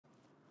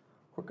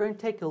We're going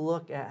to take a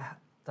look at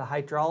the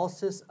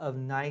hydrolysis of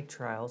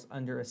nitriles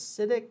under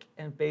acidic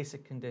and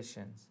basic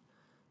conditions.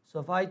 So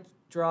if I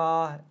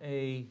draw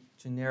a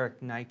generic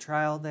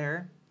nitrile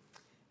there,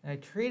 and I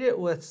treat it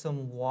with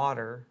some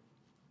water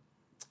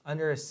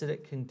under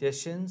acidic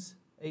conditions,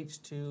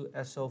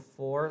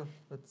 H2SO4,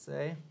 let's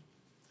say.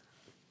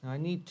 Now I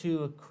need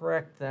to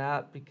correct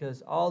that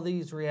because all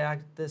these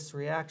this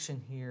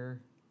reaction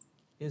here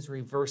is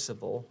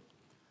reversible.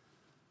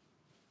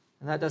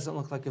 And that doesn't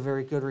look like a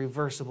very good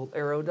reversible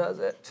arrow, does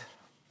it?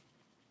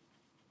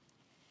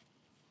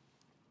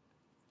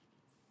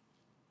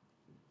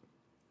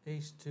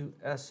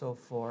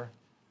 H2SO4.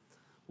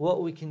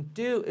 What we can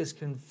do is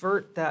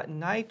convert that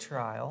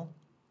nitrile,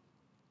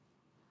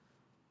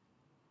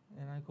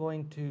 and I'm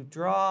going to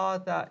draw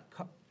that,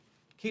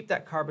 keep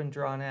that carbon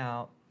drawn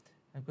out.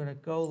 I'm going to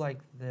go like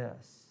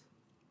this,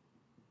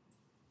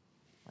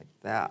 like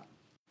that.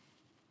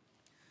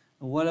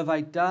 And what have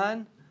I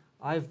done?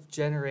 I've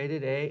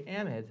generated a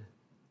amide.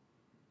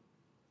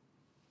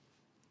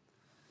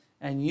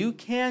 And you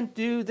can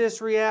do this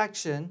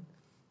reaction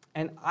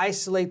and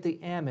isolate the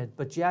amide,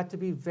 but you have to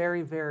be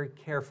very, very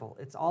careful.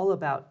 It's all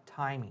about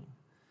timing.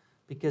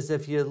 Because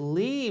if you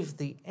leave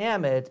the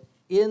amide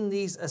in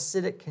these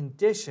acidic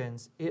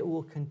conditions, it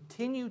will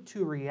continue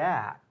to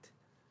react,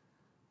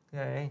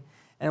 okay?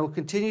 And it will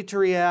continue to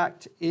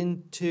react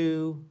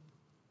into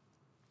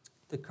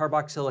the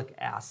carboxylic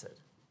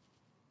acid.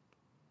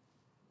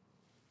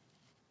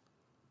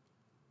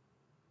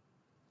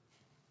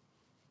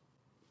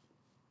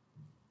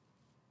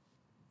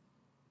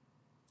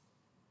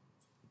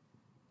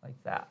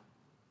 Like that.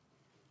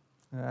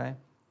 All right.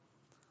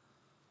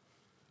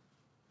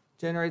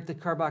 Generate the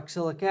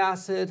carboxylic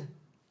acid,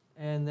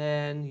 and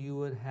then you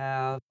would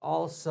have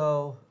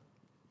also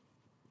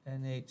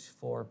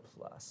NH4+.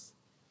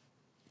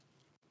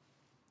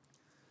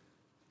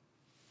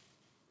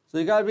 So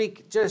you got to be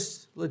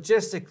just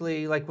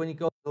logistically, like when you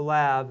go to the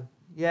lab,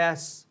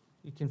 yes,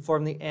 you can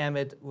form the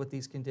amide with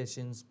these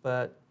conditions,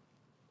 but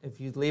if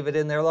you leave it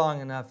in there long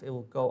enough, it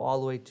will go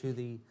all the way to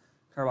the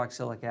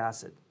carboxylic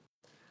acid.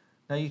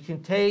 Now you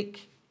can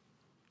take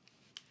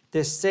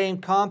this same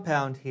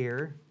compound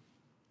here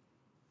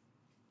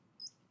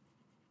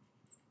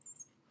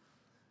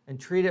and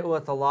treat it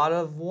with a lot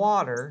of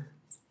water,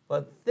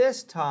 but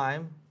this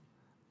time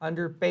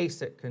under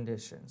basic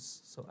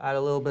conditions. So add a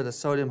little bit of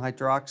sodium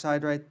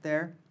hydroxide right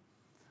there,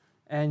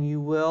 and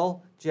you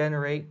will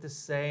generate the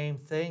same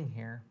thing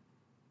here.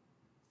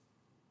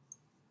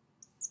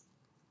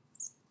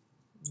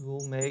 You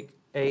will make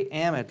an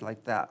amide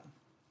like that.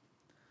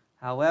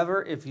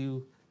 However, if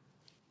you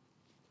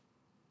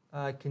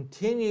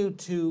continue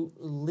to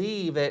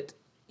leave it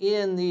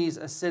in these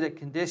acidic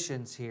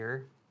conditions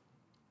here,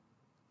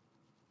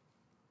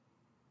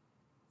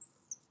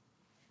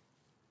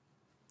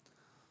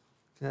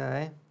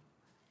 okay,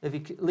 if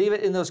you leave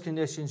it in those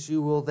conditions,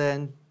 you will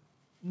then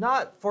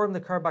not form the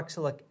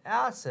carboxylic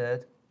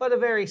acid, but a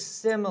very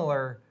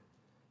similar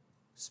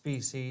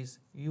species.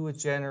 You would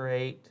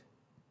generate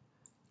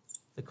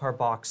the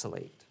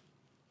carboxylate.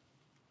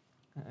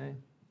 Okay.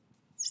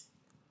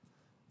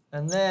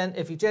 And then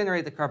if you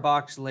generate the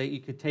carboxylate, you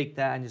could take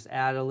that and just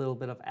add a little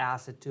bit of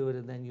acid to it,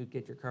 and then you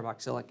get your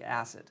carboxylic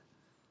acid.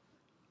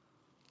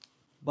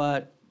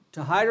 But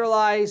to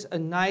hydrolyze a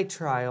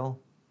nitrile,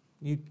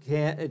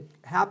 it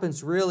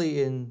happens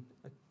really in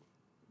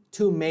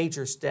two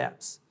major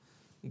steps.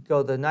 You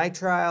go the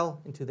nitrile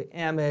into the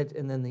amide,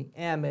 and then the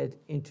amide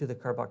into the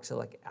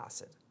carboxylic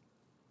acid.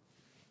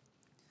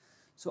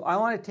 So I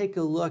want to take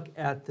a look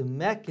at the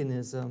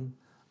mechanism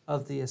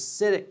of the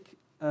acidic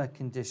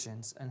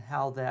conditions and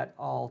how that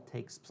all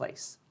takes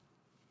place.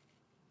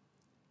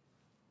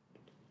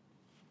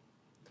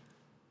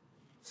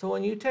 So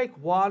when you take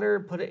water,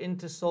 put it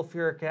into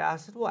sulfuric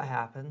acid, what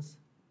happens?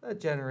 That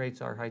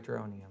generates our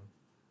hydronium.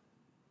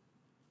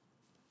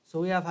 So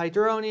we have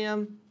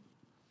hydronium,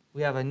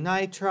 we have a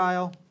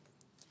nitrile,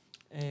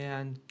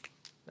 and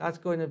that's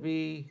going to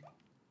be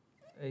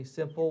a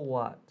simple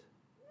what?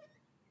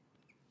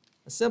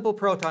 A simple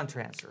proton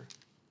transfer.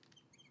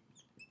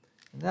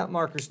 And that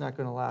marker's not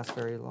going to last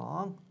very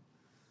long.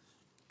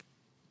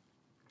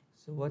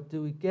 So what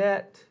do we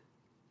get?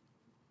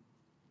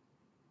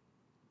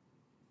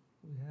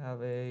 We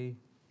have a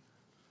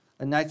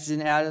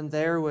nitrogen atom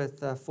there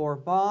with 4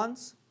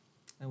 bonds.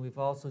 And we've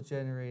also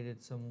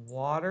generated some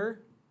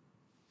water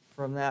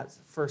from that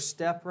first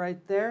step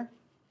right there.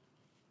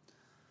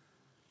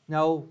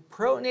 Now,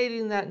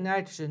 protonating that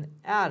nitrogen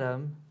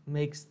atom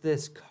makes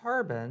this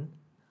carbon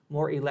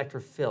more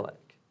electrophilic.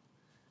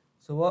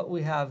 So what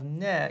we have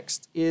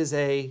next is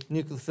a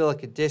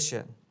nucleophilic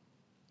addition.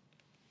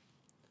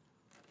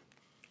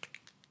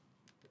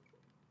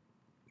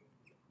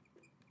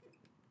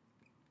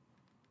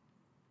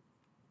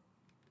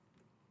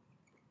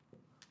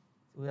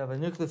 So we have a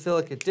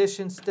nucleophilic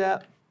addition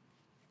step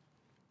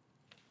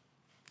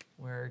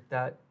where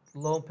that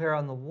lone pair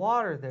on the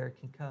water there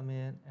can come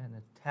in and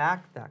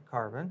attack that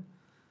carbon.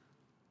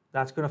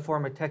 That's going to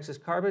form a Texas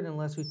carbon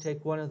unless we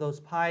take one of those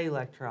pi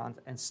electrons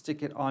and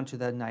stick it onto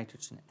that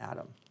nitrogen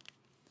atom.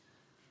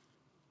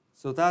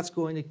 So that's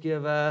going to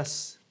give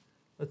us,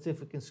 let's see if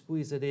we can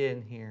squeeze it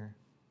in here.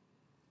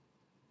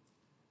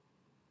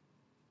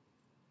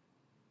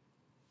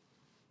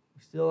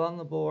 We're still on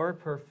the board,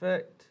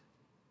 perfect.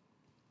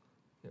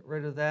 Get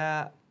rid of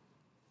that.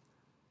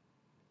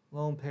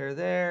 Lone pair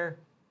there.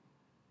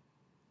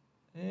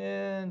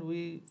 And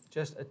we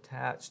just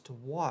attach to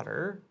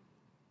water.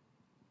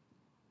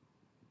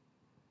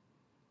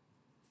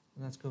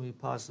 And that's going to be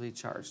positively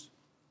charged.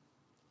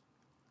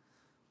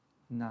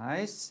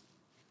 Nice.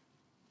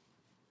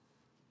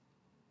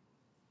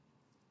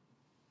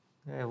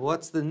 Okay,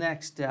 what's the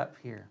next step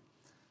here?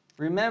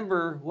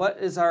 Remember, what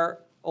is our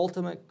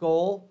ultimate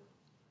goal?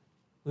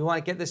 We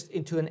want to get this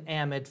into an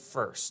amide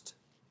first.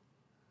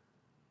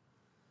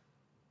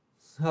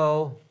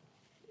 So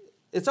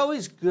it's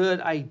always a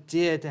good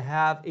idea to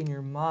have in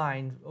your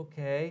mind,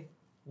 okay,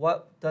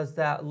 what does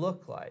that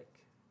look like?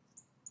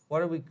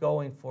 What are we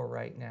going for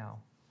right now?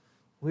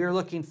 We are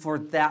looking for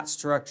that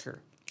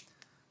structure.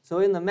 So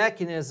in the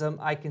mechanism,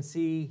 I can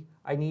see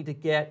I need to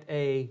get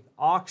an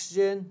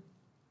oxygen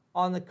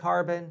on the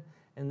carbon,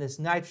 and this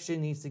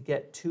nitrogen needs to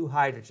get 2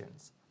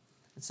 hydrogens.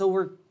 And so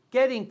we're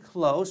getting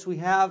close. We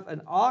have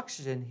an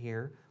oxygen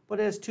here, but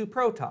it has 2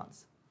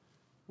 protons.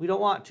 We don't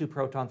want 2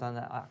 protons on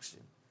that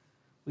oxygen.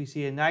 We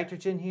see a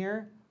nitrogen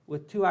here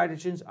with 2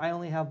 hydrogens. I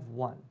only have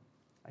 1.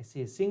 I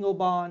see a single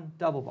bond,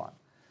 double bond.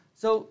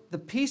 So the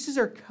pieces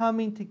are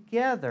coming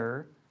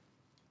together,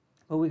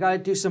 but we got to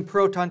do some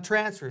proton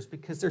transfers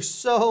because there's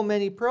so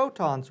many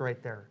protons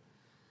right there.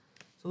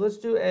 So let's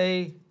do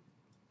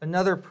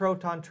another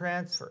proton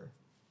transfer,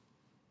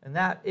 and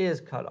that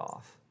is cut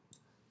off.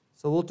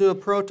 So we'll do a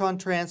proton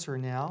transfer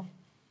now.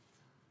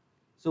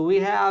 So we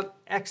have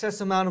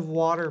excess amount of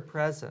water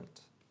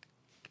present.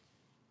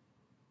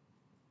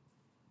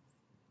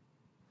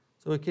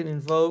 So we can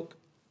invoke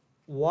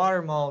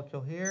water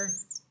molecule here,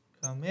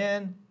 come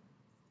in,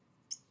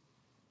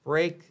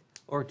 break,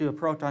 or do a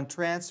proton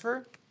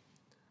transfer.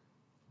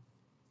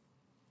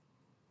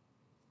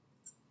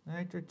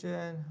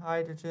 Nitrogen,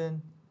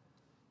 hydrogen.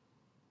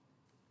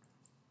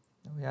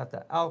 And we have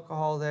the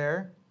alcohol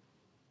there.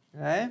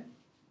 Okay?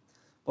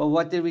 But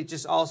what did we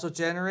just also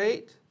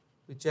generate?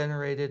 We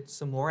generated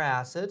some more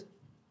acid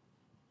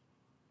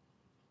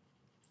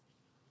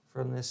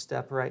from this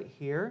step right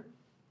here.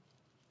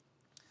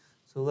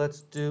 So let's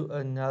do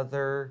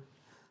another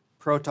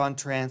proton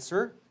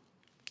transfer.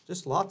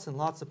 Just lots and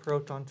lots of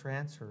proton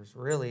transfers,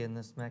 really, in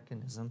this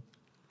mechanism.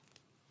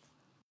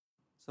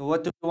 So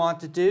what do we want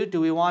to do? Do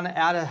we want to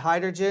add a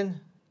hydrogen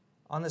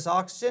on this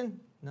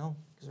oxygen? No,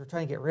 because we're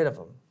trying to get rid of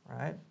them,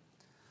 right?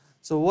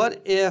 So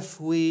what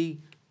if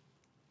we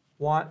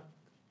want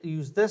to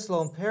use this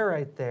lone pair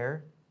right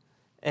there,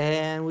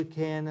 and we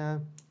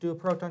can do a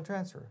proton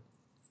transfer?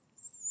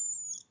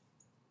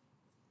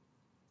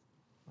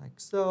 Like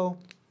so.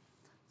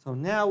 So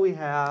now we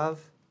have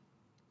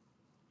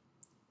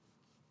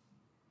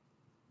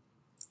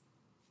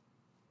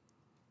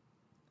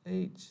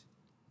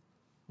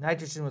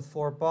nitrogen with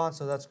 4 bonds,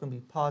 so that's going to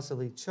be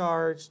positively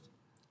charged.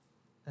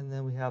 And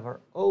then we have our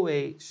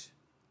OH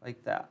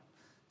like that.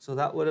 So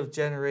that would have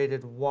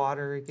generated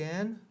water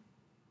again,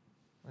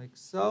 like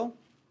so.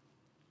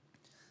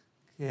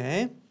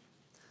 Okay.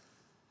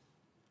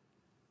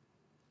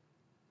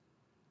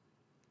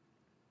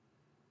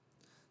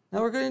 Now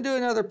we're going to do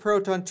another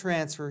proton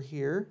transfer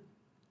here.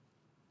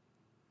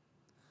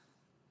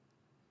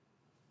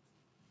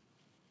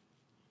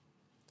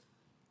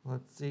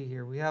 Let's see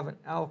here. We have an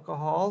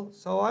alcohol.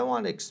 So I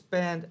want to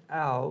expand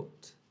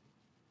out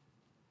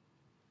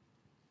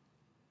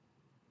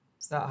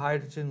that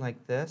hydrogen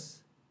like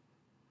this.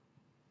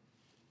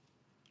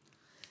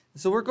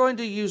 So we're going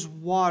to use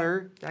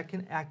water that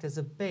can act as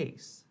a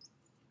base.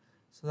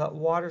 So that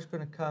water is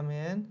going to come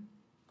in,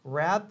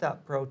 grab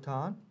that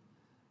proton,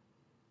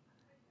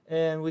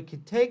 and we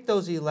can take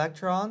those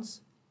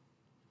electrons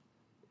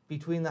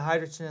between the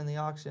hydrogen and the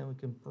oxygen. We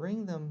can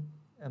bring them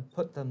and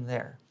put them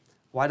there.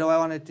 Why do I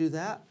want to do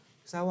that?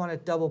 Because I want a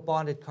double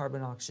bonded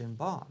carbon-oxygen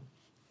bond.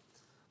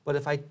 But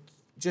if I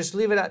just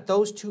leave it at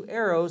those 2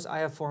 arrows, I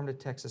have formed a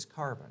Texas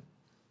carbon.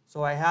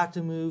 So I have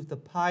to move the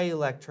pi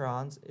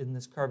electrons in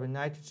this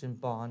carbon-nitrogen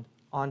bond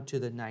onto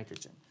the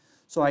nitrogen.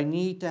 So I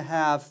need to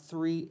have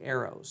 3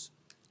 arrows.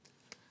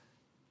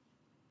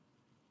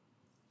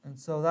 And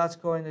so that's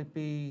going to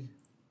be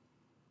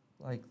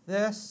like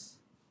this.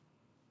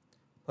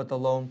 Put the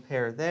lone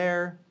pair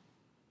there.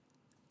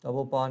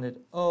 Double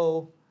bonded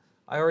O.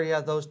 I already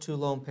have those 2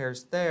 lone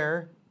pairs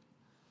there.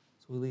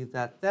 So we leave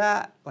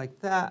that like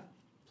that,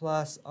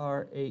 plus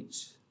our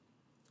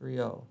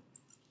H3O.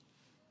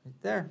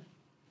 Right there.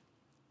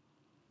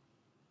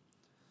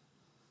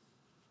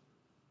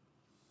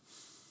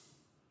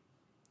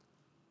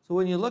 So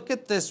when you look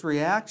at this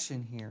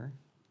reaction here,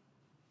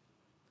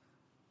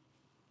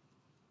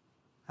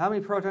 how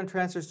many proton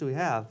transfers do we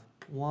have?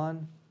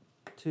 1,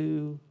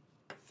 2,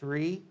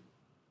 3.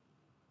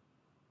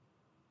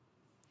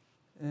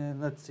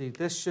 And let's see,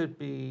 this should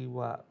be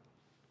what?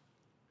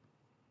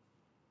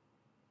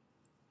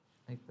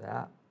 Like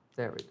that.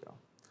 There we go.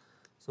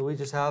 So we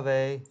just have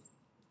a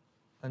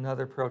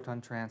another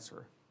proton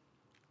transfer.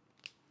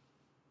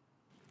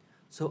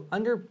 So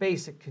under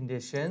basic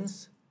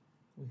conditions,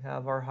 we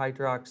have our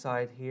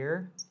hydroxide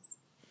here.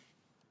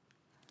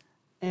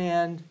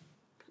 And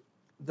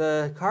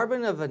the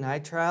carbon of a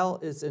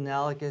nitrile is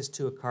analogous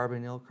to a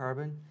carbonyl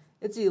carbon.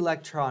 It's the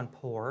electron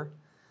poor.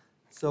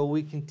 So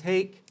we can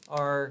take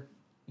our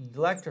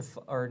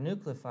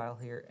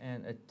nucleophile here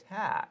and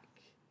attack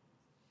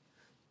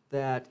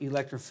that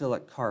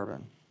electrophilic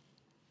carbon.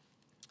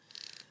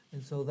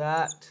 And so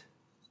that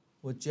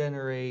would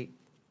generate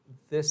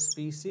this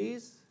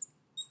species.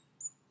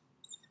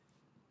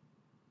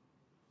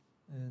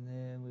 And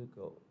then we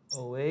go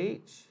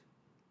OH.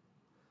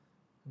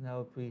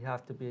 Now we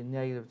have to be a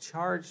negative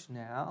charge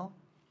now.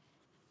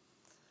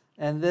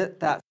 And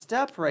that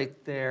step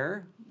right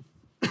there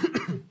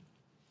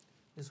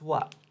is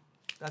what?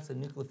 That's a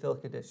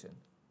nucleophilic addition.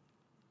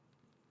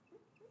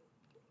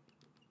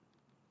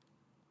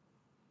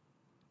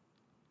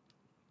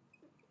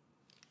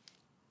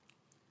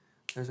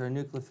 There's our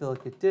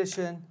nucleophilic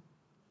addition.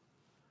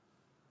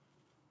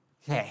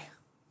 Okay,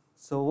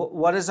 so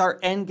what is our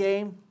end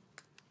game?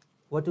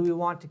 What do we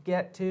want to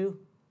get to?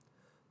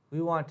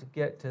 We want to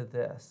get to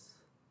this.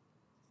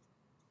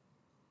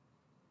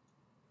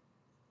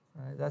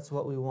 All right, that's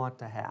what we want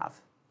to have.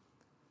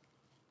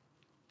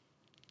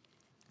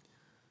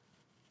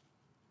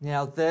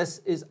 Now this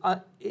is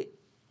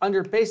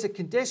under basic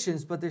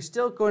conditions, but there's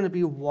still going to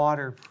be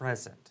water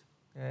present.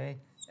 Okay?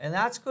 And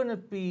that's going to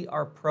be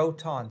our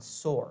proton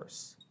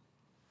source.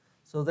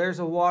 So there's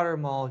a water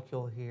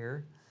molecule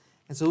here.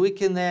 And so we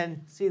can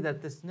then see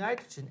that this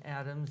nitrogen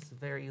atom is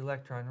very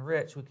electron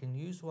rich. We can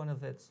use one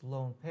of its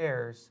lone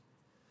pairs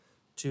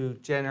to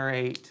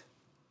generate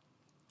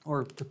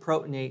or to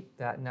protonate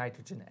that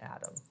nitrogen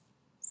atom.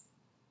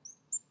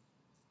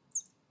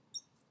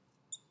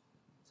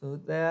 So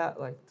that,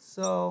 like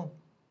so.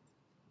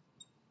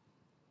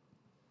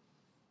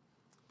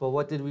 But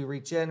what did we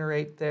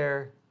regenerate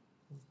there?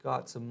 We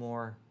got some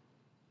more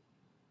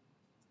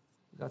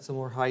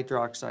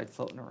hydroxide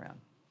floating around.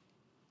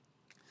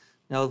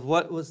 Now,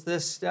 what was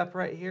this step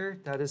right here?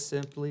 That is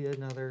simply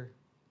another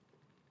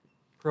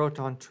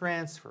proton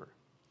transfer.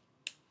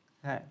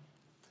 Okay.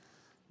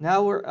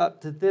 Now we're up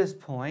to this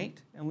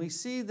point, and we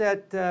see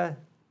that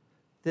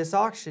this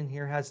oxygen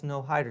here has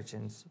no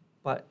hydrogens,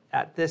 but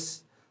at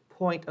this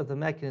point of the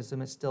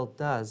mechanism, it still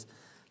does.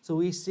 So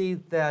we see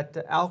that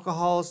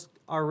alcohols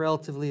are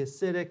relatively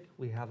acidic.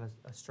 We have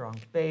a strong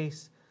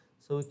base,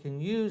 so we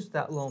can use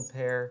that lone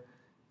pair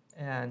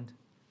and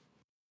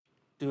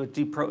do a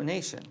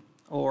deprotonation,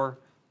 or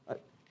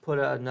put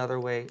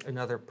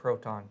another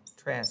proton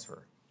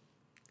transfer.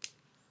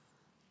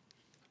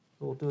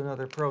 We'll do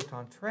another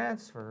proton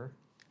transfer,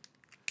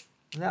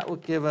 and that will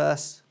give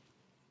us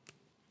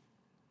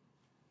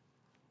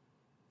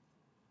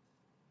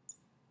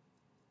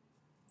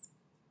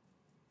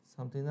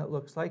something that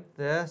looks like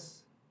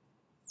this.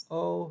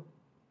 Oh,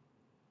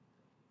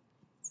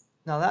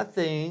 now that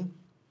thing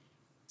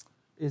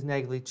is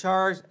negatively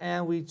charged,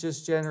 and we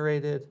just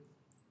generated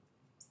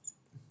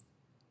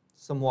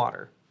some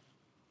water.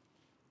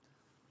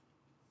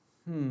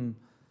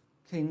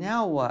 Okay,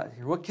 now what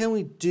here? What can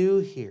we do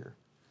here?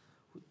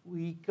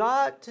 We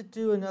got to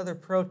do another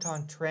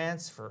proton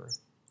transfer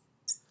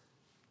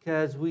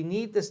because we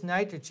need this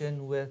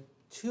nitrogen with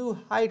 2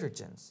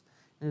 hydrogens,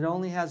 and it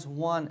only has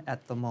 1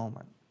 at the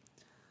moment.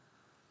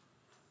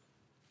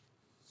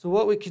 So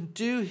what we can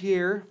do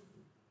here,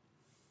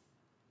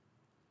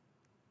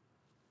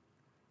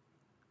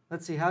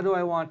 let's see, how do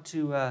I want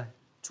to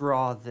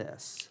draw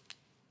this?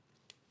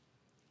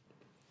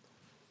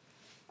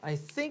 I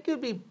think it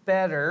would be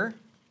better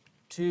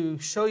to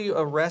show you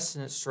a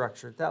resonance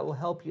structure that will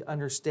help you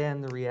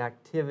understand the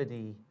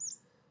reactivity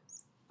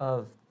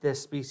of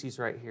this species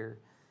right here.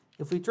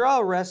 If we draw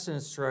a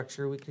resonance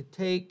structure, we could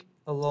take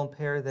a lone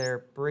pair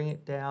there, bring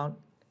it down,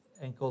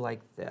 and go like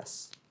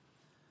this.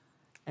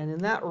 And in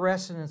that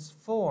resonance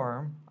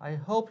form, I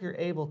hope you're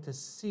able to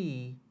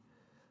see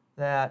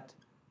that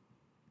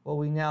what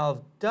we now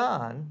have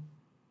done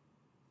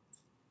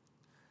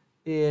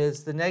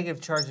is the negative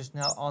charge is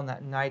now on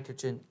that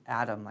nitrogen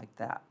atom like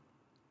that.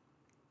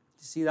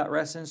 You see that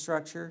resonance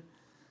structure?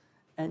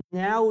 And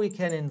now we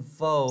can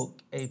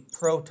invoke a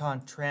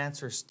proton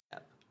transfer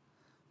step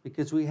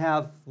because we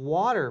have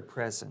water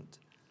present.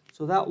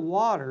 So that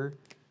water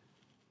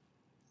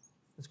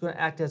is going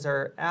to act as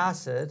our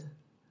acid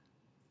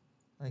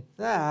like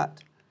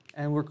that,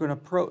 and we're going to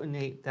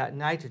protonate that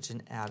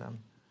nitrogen atom.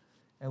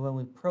 And when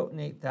we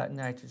protonate that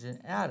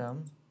nitrogen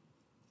atom,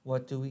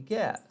 what do we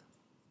get?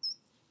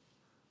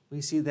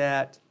 We see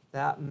that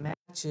that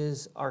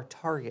matches our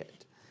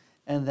target,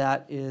 and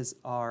that is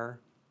our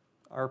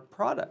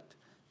product.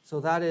 So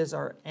that is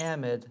our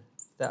amide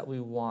that we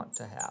want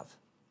to have.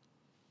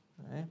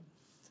 Okay?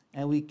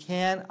 And we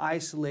can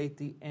isolate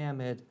the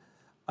amide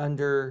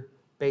under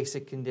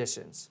basic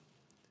conditions.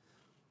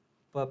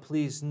 But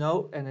please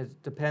note, and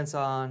it depends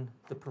on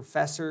the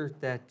professor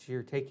that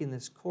you're taking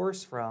this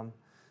course from,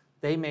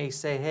 they may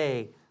say,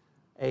 hey,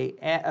 a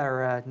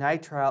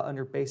nitrile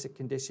under basic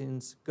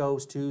conditions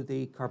goes to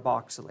the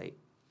carboxylate.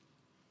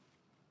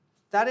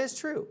 That is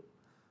true,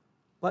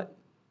 but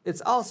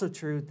it's also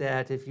true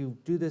that if you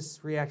do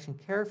this reaction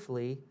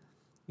carefully,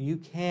 you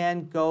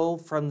can go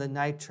from the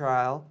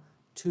nitrile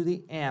to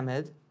the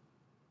amide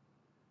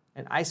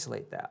and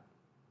isolate that.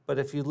 But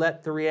if you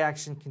let the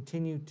reaction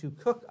continue to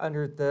cook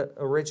under the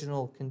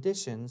original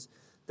conditions,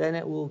 then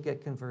it will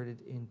get converted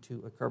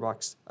into a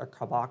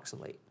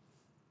carboxylate.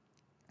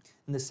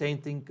 And the same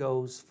thing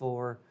goes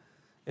for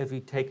if you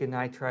take a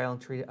nitrile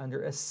and treat it under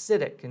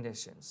acidic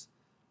conditions.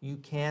 You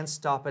can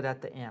stop it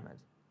at the amide,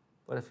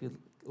 but if you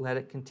let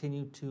it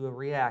continue to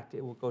react,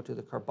 it will go to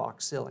the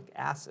carboxylic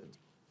acid.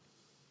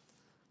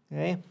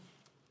 Okay?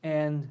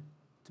 And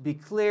to be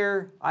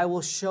clear, I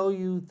will show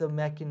you the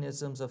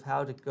mechanisms of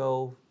how to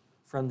go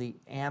from the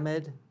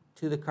amide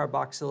to the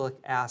carboxylic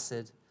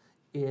acid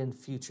in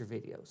future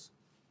videos.